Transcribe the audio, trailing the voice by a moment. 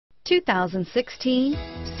2016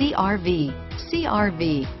 CR-V.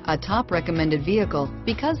 CR-V, a top recommended vehicle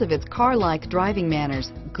because of its car-like driving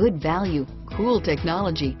manners, good value, cool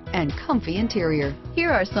technology, and comfy interior. Here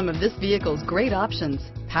are some of this vehicle's great options: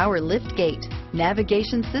 power liftgate,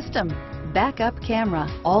 navigation system, backup camera,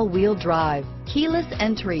 all-wheel drive, keyless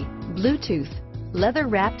entry, Bluetooth,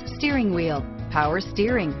 leather-wrapped steering wheel, power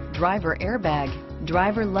steering, driver airbag,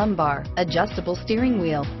 driver lumbar, adjustable steering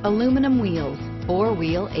wheel, aluminum wheels,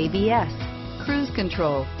 four-wheel ABS, cruise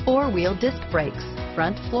control, four-wheel disc brakes,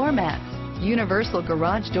 front floor mats, universal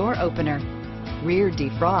garage door opener, rear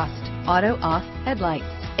defrost, auto-off headlights,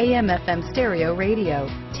 AM/FM stereo radio.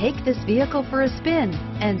 Take this vehicle for a spin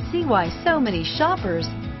and see why so many shoppers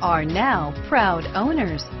are now proud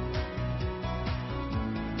owners.